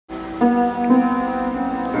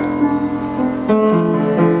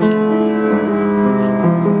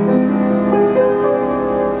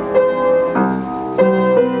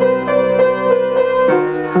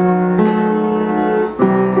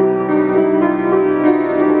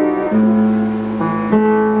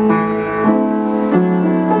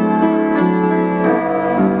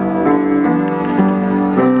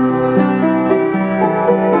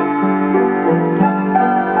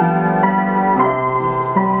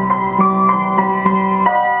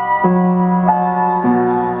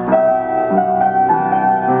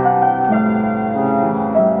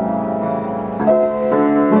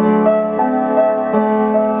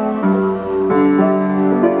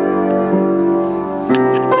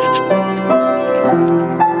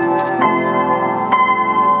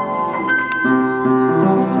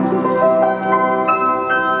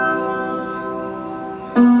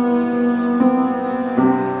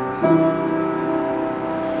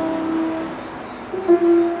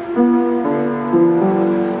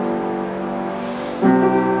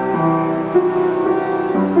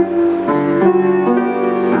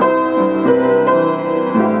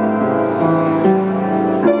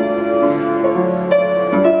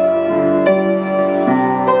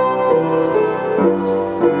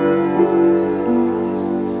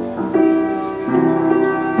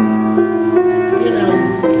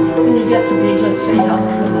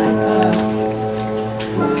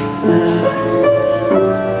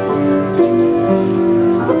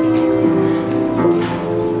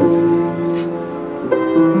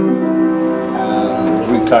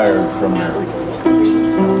Retired from there.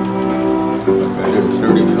 I did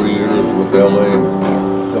 33 years with LA.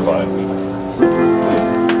 Goodbye.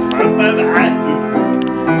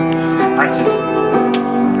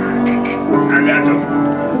 I got them.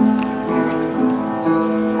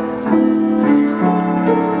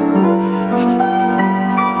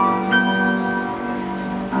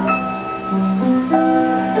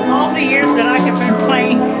 All the years that I have been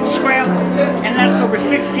playing Scrabble, and that's over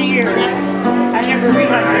 60 years, I never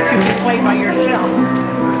realized that you could play by yourself.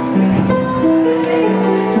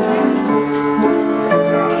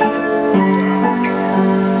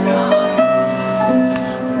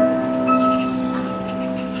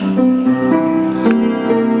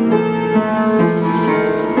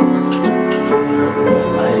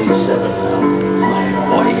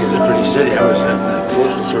 City. I was at the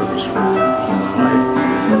Postal Service for all my life.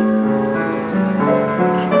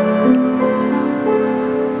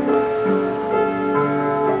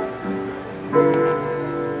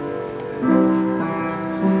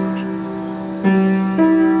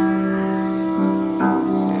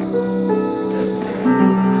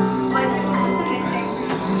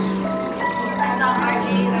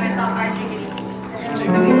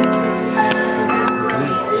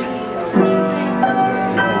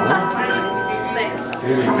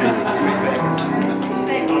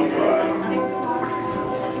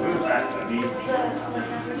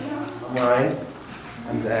 Ryan.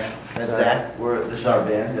 I'm Zach. That's Zach. This is our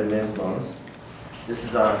band, Dead Man's Bones. This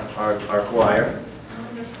is our choir.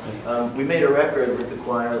 We made a record with the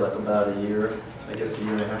choir like about a year, I guess a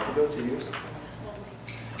year and a half ago, 2 years.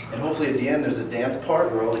 And hopefully at the end there's a dance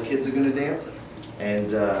part where all the kids are going to dance.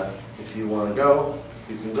 And if you want to go,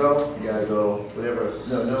 you can go. You gotta go, whatever.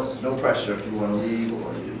 No pressure if you want to leave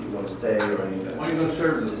or you want to stay or anything. Why are you going to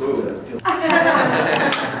serve the food?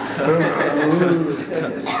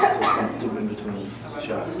 Do in between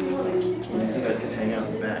shots. You guys can hang out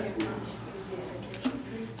in the back.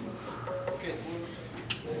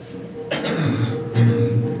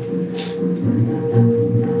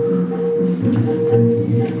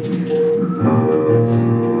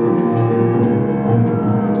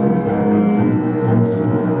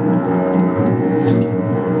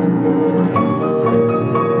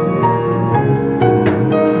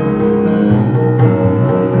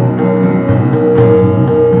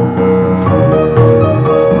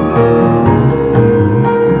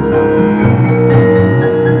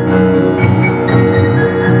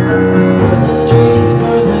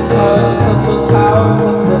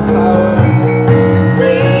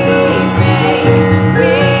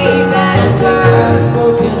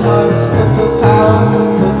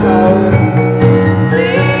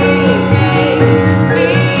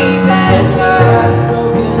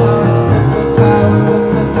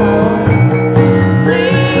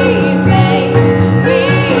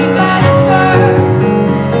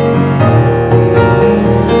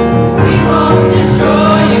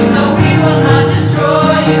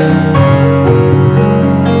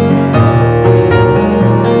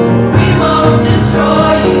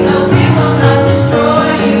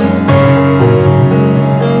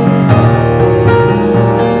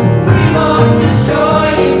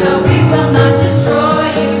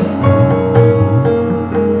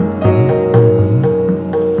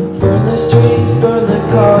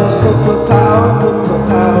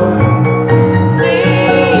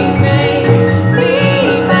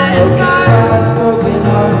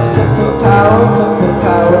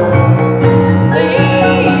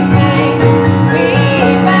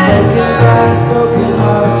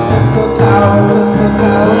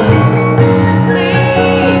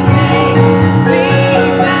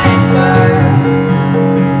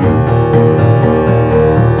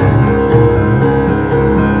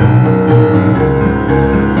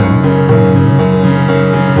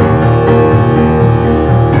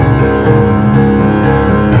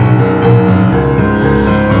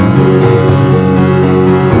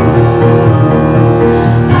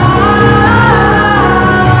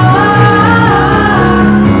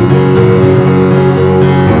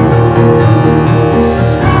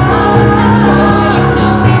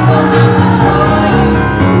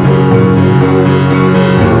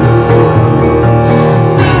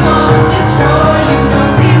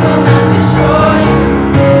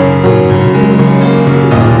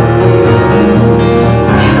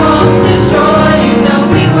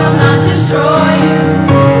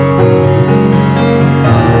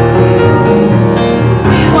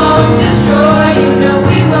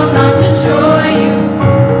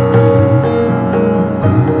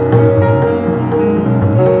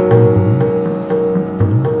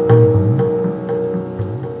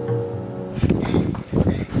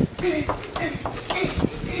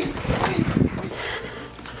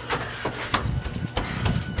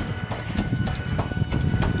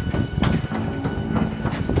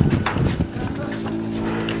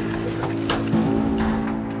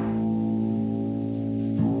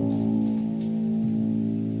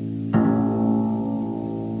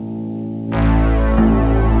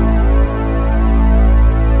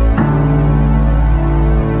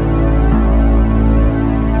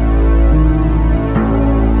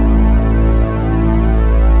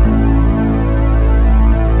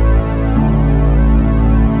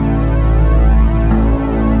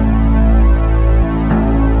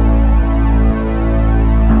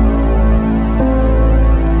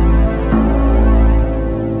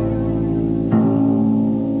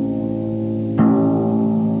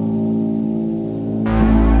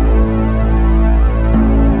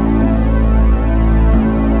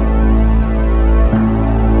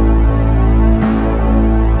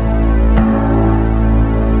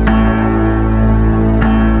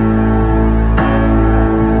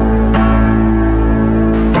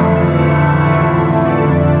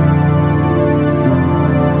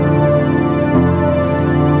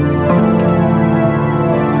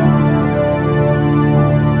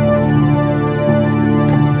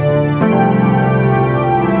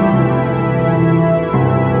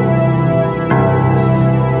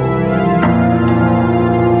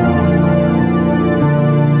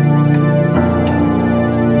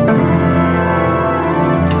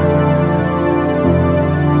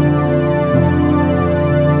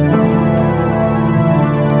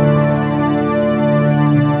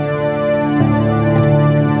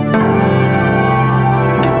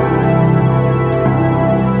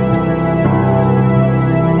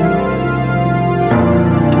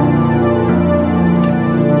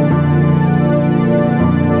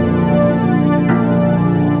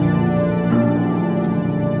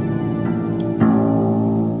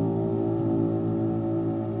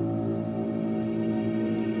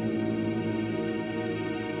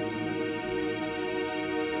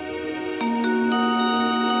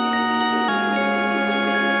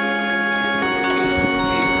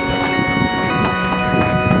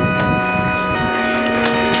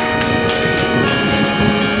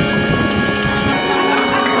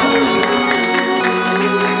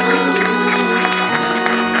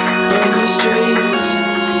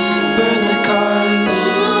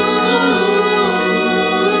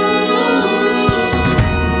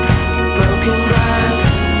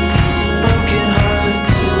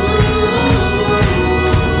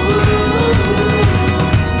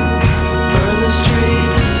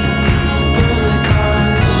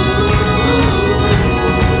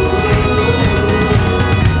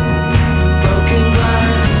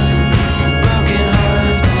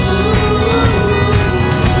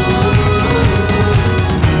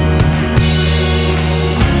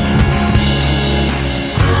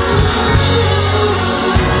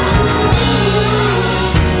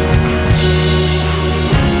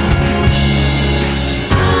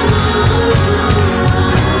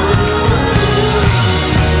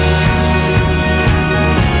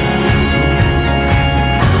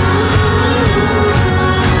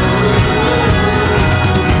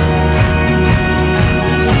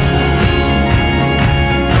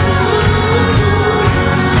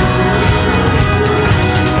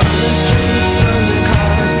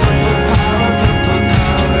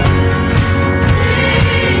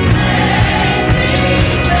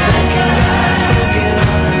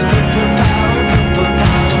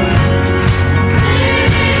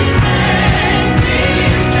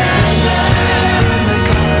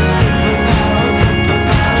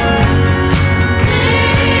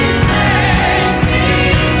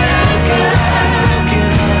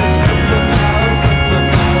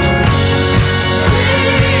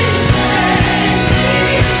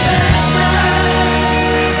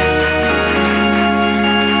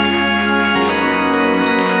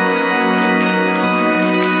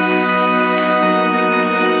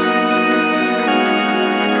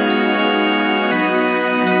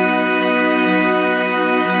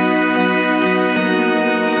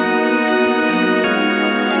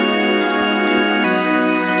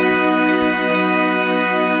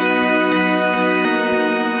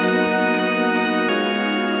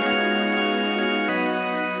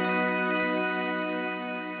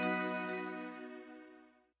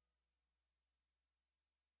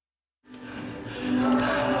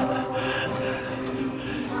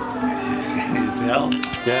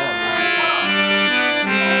 Yeah.